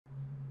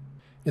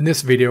In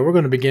this video, we're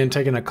going to begin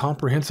taking a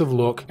comprehensive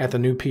look at the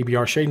new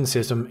PBR shading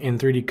system in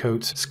 3D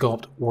Coat's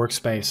Sculpt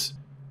workspace.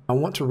 I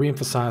want to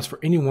reemphasize for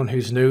anyone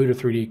who's new to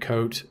 3D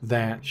Coat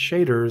that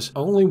shaders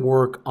only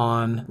work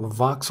on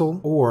voxel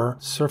or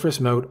surface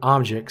mode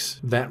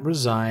objects that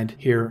reside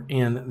here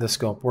in the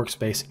Sculpt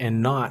workspace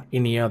and not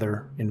any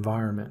other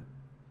environment.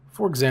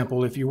 For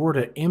example, if you were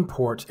to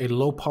import a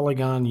low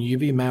polygon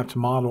UV mapped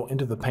model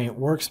into the Paint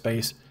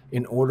workspace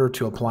in order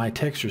to apply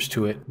textures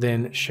to it,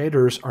 then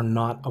shaders are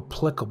not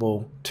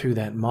applicable to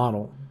that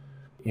model.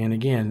 And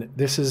again,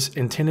 this is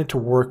intended to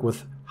work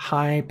with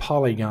high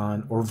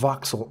polygon or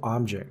voxel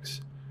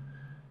objects.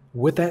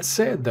 With that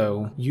said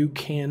though, you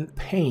can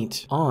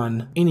paint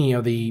on any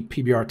of the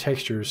PBR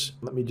textures.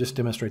 Let me just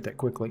demonstrate that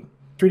quickly.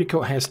 3D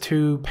Coat has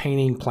two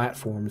painting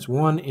platforms.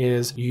 One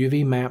is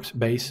UV mapped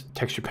based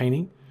texture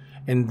painting,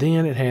 and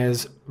then it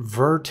has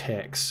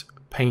vertex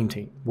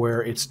painting,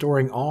 where it's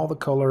storing all the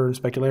color and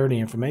specularity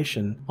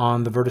information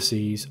on the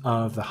vertices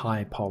of the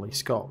high poly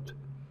sculpt.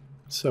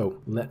 So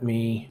let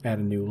me add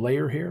a new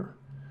layer here,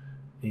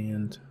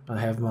 and I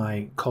have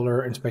my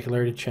color and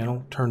specularity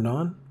channel turned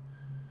on.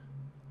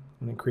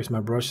 I'm going to increase my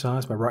brush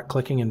size by right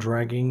clicking and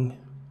dragging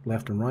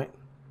left and right.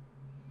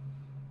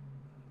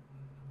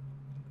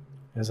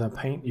 As I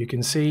paint, you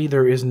can see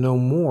there is no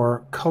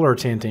more color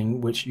tinting,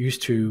 which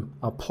used to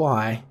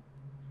apply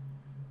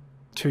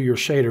to your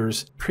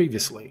shaders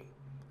previously.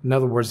 In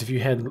other words, if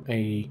you had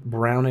a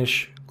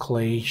brownish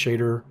clay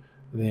shader,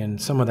 then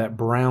some of that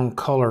brown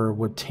color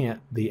would tint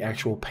the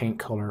actual paint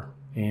color,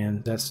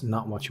 and that's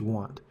not what you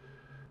want.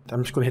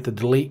 I'm just going to hit the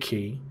delete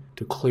key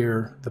to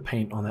clear the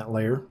paint on that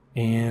layer,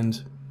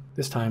 and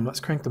this time let's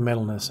crank the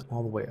metalness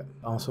all the way up,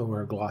 also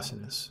our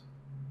glossiness.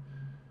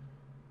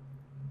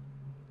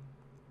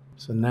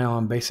 So now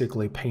I'm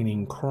basically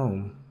painting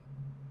chrome.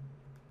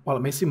 While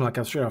it may seem like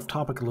I've strayed off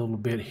topic a little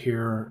bit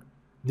here,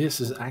 this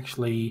is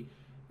actually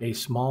a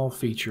small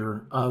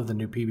feature of the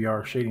new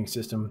PBR shading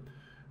system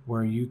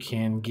where you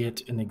can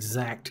get an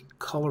exact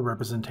color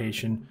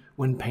representation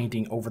when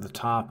painting over the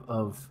top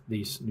of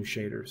these new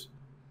shaders.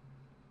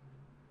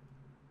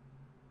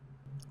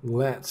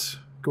 Let's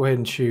go ahead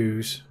and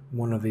choose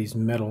one of these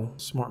metal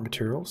smart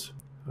materials.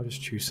 I'll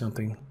just choose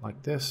something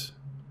like this.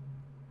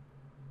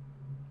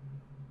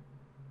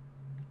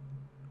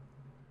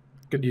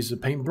 Could use a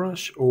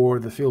paintbrush or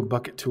the field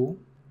bucket tool.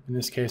 In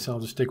this case, I'll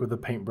just stick with a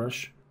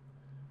paintbrush.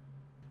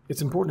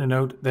 It's important to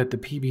note that the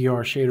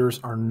PBR shaders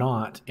are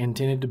not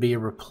intended to be a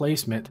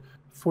replacement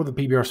for the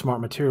PBR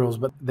smart materials,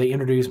 but they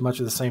introduce much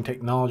of the same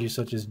technology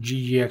such as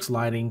GGX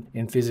lighting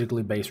and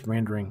physically based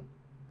rendering.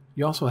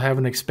 You also have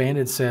an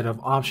expanded set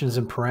of options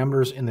and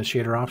parameters in the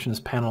shader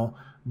options panel,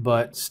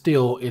 but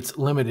still it's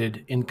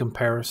limited in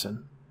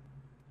comparison.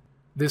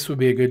 This would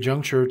be a good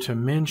juncture to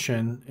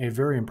mention a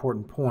very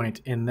important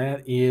point, and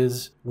that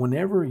is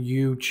whenever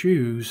you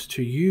choose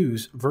to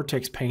use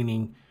vertex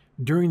painting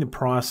during the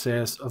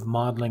process of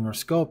modeling or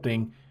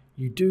sculpting,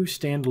 you do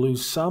stand to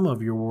lose some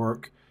of your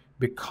work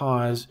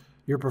because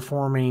you're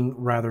performing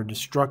rather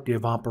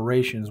destructive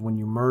operations when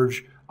you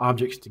merge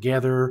objects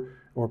together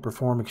or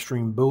perform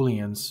extreme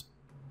booleans.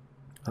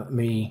 Let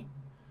me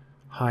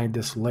hide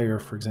this layer,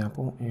 for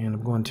example, and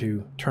I'm going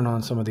to turn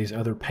on some of these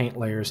other paint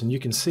layers, and you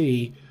can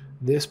see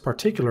this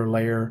particular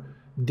layer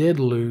did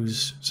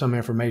lose some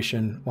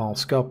information while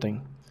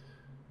sculpting.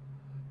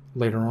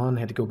 Later on,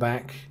 I had to go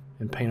back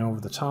and paint over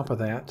the top of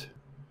that,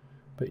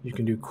 but you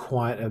can do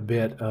quite a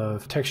bit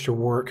of texture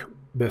work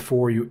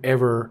before you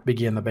ever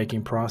begin the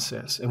baking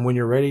process. And when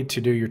you're ready to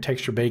do your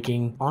texture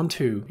baking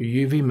onto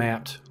your UV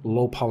mapped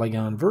low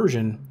polygon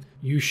version,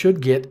 you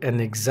should get an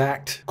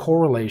exact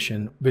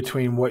correlation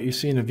between what you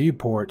see in the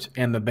viewport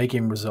and the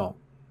baking result.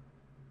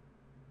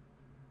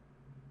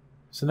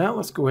 So now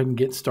let's go ahead and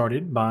get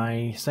started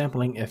by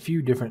sampling a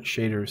few different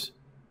shaders.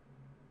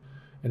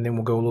 And then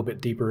we'll go a little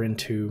bit deeper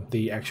into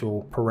the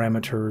actual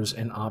parameters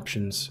and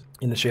options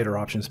in the shader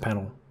options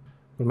panel.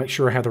 We'll make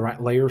sure I have the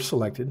right layer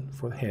selected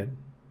for the head.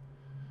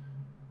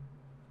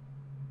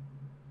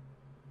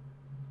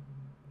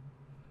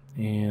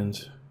 And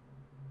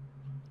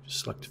just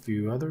select a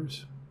few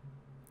others.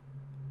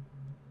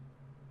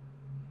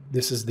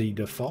 This is the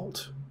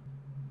default.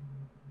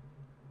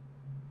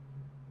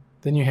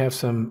 Then you have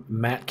some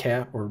matte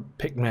cap or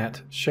pick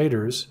matte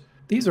shaders.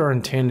 These are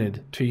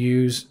intended to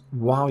use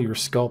while you're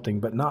sculpting,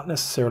 but not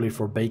necessarily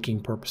for baking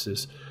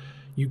purposes.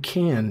 You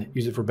can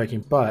use it for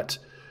baking, but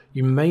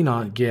you may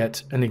not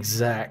get an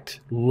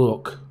exact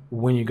look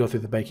when you go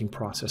through the baking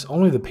process.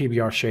 Only the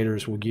PBR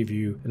shaders will give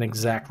you an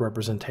exact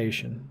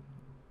representation.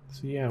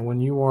 So yeah, when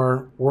you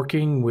are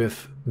working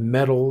with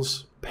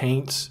metals,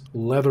 paints,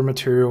 leather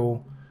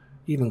material,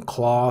 even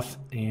cloth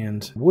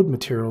and wood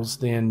materials,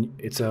 then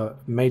it's a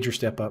major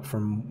step up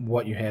from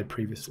what you had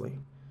previously.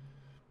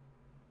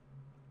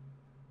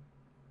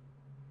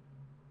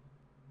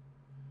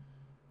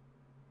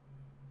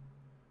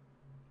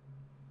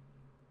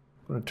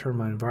 I'm going to turn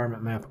my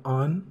environment map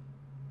on,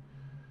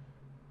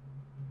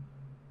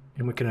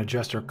 and we can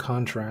adjust our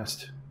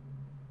contrast.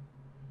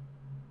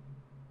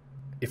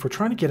 if we're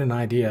trying to get an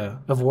idea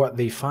of what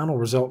the final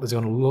result is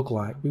going to look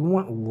like, we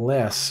want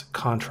less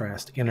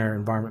contrast in our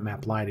environment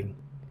map lighting.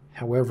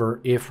 However,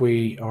 if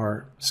we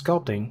are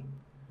sculpting,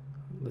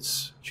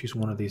 let's choose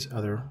one of these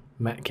other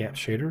matte cap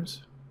shaders,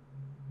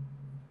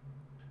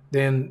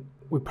 then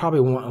we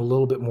probably want a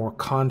little bit more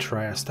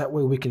contrast. That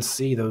way we can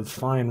see the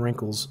fine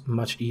wrinkles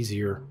much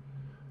easier.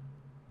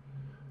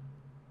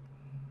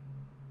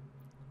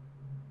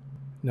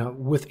 Now,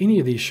 with any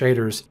of these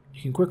shaders,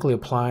 you can quickly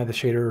apply the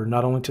shader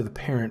not only to the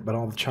parent but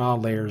all the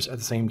child layers at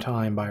the same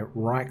time by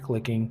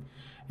right-clicking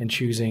and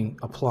choosing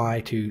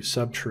Apply to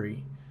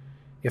Subtree.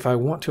 If I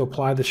want to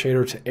apply the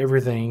shader to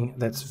everything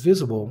that's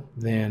visible,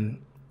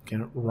 then I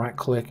can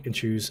right-click and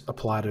choose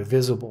Apply to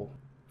Visible.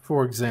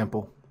 For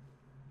example,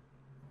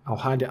 I'll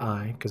hide the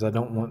eye because I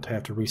don't want to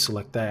have to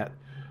reselect that,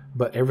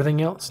 but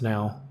everything else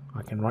now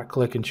I can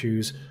right-click and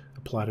choose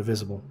Apply to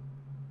Visible.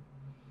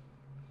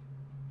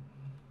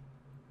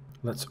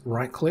 Let's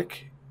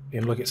right-click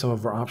and look at some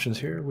of our options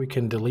here. We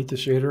can delete the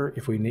shader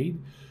if we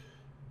need.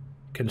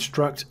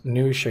 Construct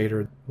new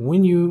shader.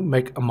 When you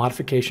make a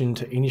modification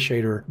to any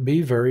shader,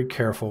 be very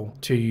careful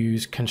to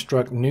use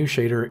Construct New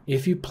Shader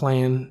if you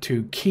plan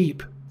to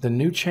keep the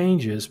new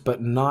changes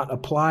but not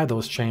apply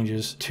those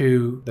changes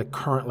to the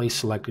currently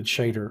selected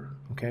shader.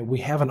 Okay, we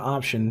have an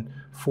option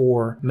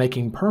for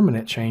making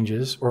permanent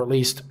changes, or at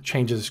least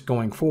changes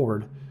going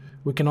forward.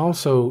 We can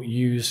also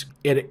use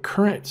Edit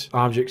Current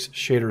Objects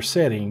Shader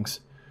Settings,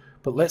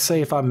 but let's say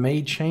if I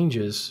made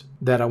changes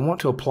that I want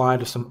to apply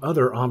to some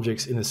other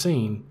objects in the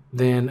scene,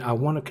 then I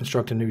want to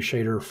construct a new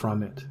shader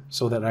from it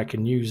so that I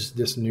can use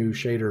this new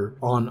shader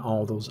on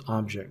all those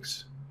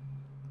objects.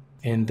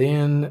 And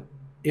then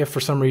if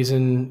for some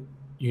reason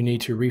you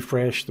need to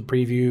refresh the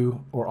preview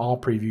or all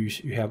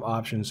previews, you have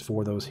options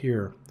for those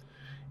here.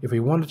 If we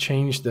want to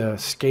change the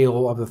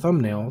scale of the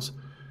thumbnails,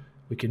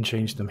 we can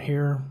change them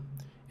here.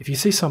 If you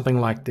see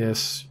something like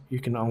this, you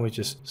can always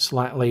just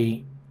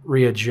slightly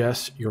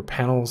readjust your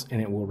panels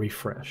and it will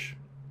refresh.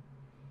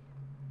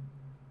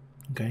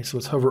 Okay, so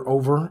let's hover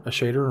over a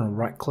shader and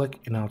right click,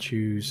 and I'll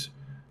choose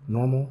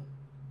normal,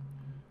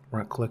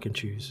 right click and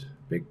choose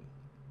big.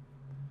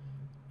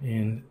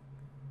 And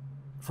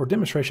for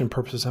demonstration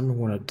purposes, I'm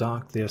going to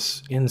dock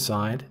this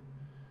inside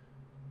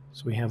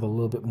so we have a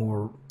little bit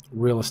more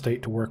real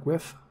estate to work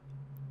with.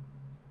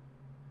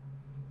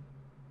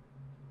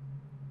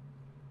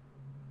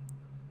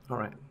 All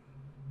right.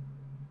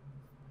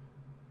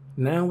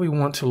 Now we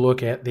want to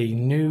look at the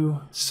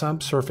new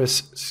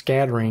subsurface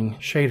scattering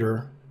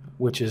shader,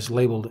 which is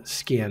labeled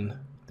Skin,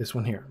 this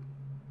one here.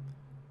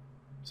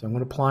 So I'm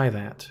going to apply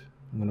that.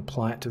 I'm going to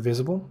apply it to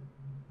visible.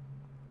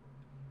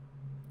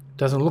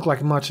 Doesn't look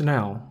like much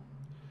now,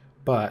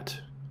 but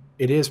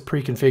it is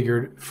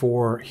pre-configured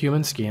for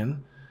human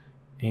skin,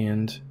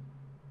 and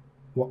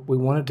what we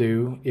want to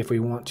do, if we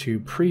want to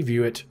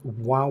preview it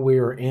while we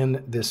are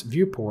in this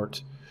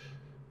viewport,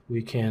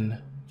 we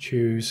can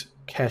choose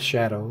Cast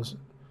Shadows.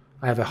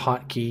 I have a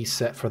hotkey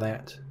set for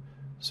that,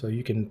 so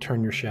you can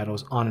turn your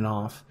shadows on and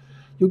off.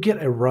 You'll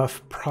get a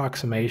rough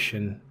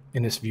approximation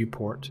in this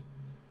viewport,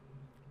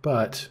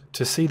 but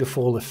to see the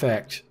full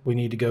effect, we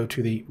need to go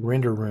to the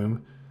render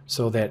room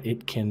so that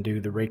it can do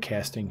the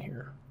raycasting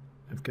here.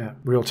 I've got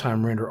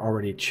real-time render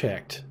already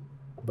checked,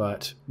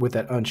 but with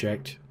that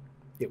unchecked,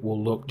 it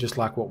will look just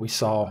like what we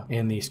saw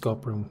in the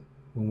sculpt room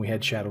when we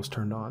had shadows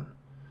turned on.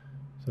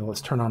 So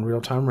let's turn on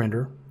real-time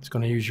render. It's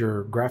going to use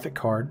your graphic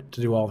card to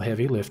do all the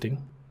heavy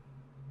lifting.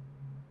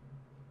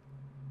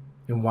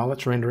 And while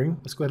it's rendering,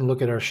 let's go ahead and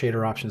look at our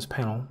shader options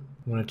panel.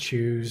 I'm going to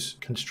choose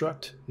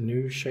Construct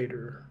New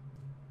Shader.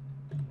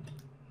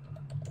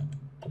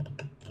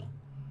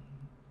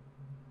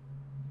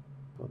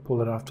 I'll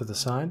pull it off to the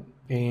side,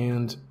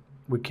 and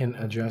we can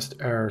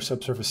adjust our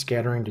subsurface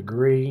scattering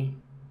degree.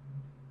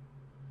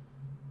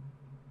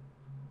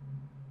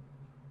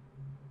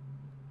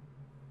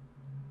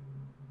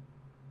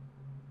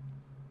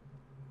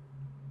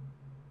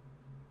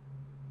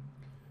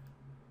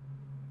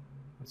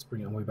 Let's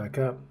bring it all the way back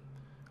up.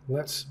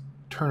 Let's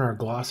turn our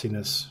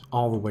glossiness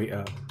all the way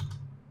up.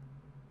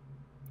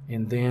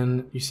 And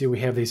then you see we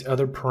have these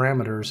other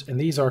parameters, and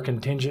these are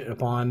contingent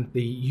upon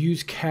the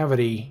Use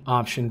Cavity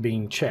option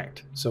being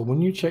checked. So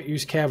when you check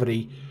Use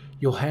Cavity,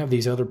 you'll have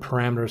these other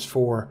parameters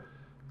for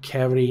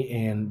cavity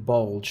and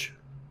bulge.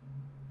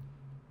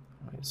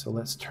 All right, so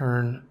let's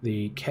turn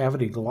the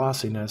cavity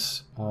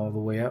glossiness all the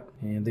way up,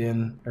 and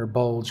then our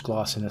bulge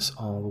glossiness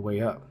all the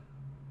way up.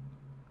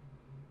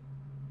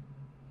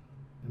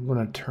 I'm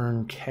going to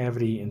turn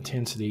cavity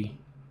intensity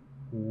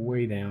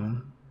way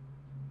down,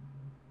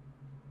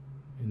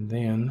 and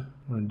then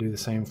I'm going to do the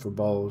same for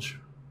bulge.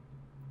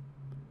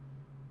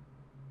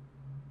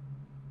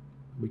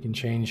 We can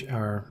change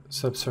our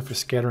subsurface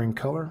scattering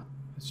color.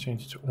 Let's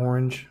change it to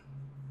orange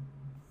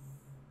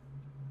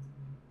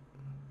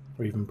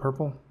or even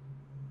purple.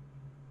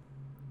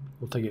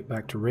 We'll take it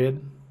back to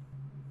red.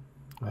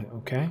 Right,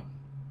 okay.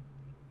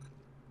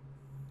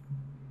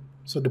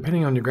 So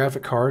depending on your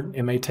graphic card,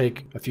 it may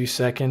take a few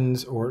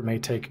seconds, or it may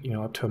take,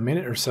 up to a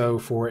minute or so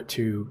for it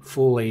to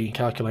fully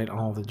calculate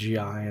all the GI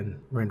and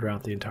render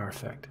out the entire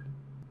effect.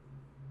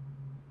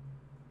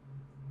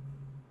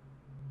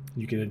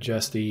 You can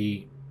adjust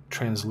the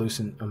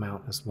translucent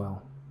amount as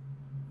well.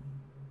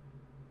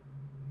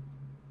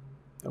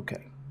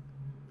 Okay.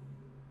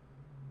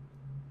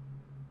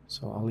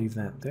 So I'll leave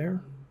that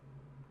there.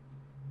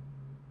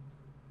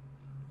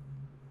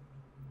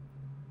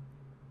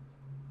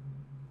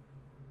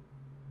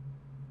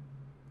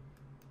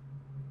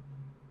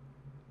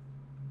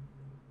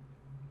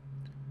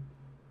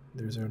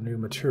 There's our new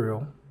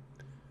material.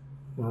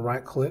 I'm going to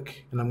right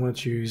click and I'm going to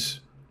choose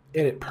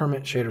Edit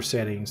Permanent Shader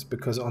Settings,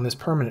 because on this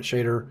permanent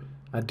shader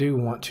I do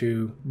want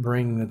to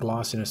bring the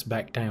glossiness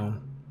back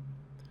down.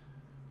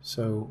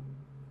 So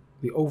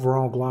the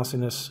overall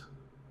glossiness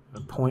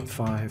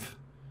 0.5,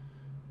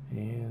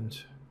 and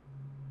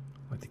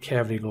like the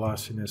cavity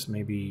glossiness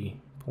maybe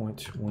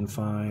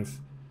 0.15,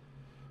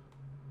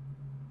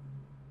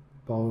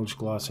 bulge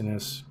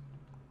glossiness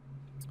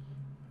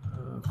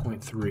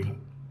 0.3,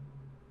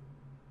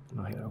 and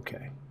I'll hit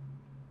OK.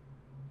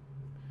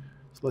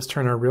 So let's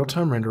turn our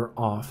real-time renderer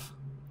off.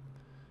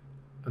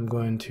 I'm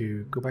going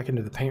to go back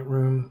into the paint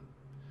room,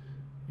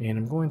 and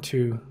I'm going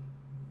to,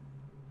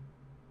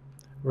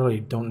 really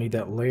don't need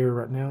that layer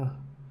right now.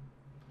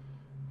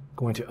 I'm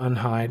going to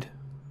unhide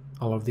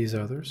all of these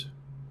others.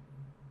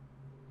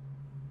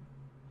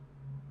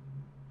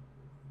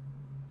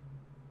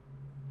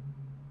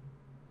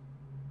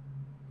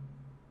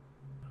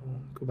 I'll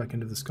go back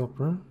into the sculpt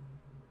room.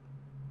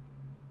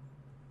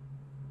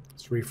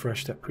 Let's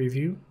refresh that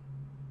preview.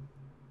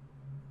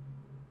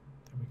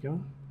 There we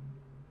go.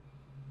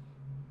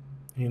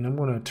 And I'm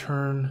going to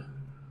turn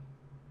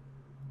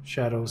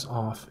shadows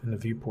off in the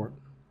viewport.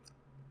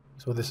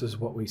 So this is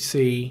what we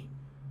see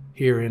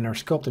here in our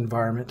sculpt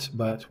environment,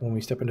 but when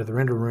we step into the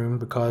render room,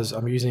 because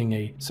I'm using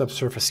a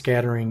subsurface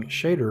scattering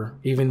shader,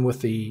 even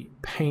with the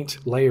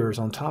paint layers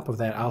on top of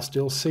that, I'll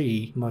still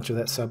see much of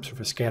that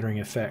subsurface scattering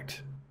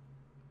effect.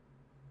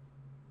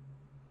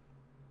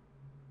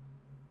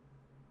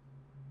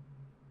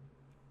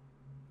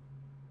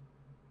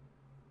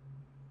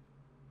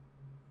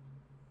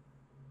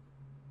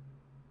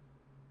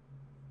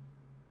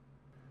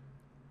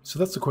 So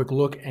that's a quick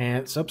look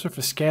at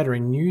subsurface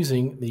scattering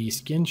using the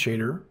skin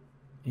shader,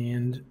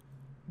 and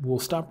we'll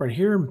stop right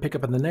here and pick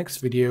up in the next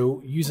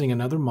video using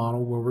another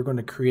model where we're going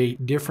to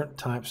create different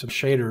types of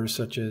shaders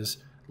such as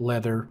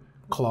leather,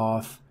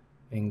 cloth,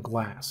 and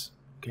glass.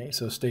 Okay,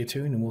 so stay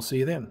tuned and we'll see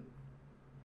you then.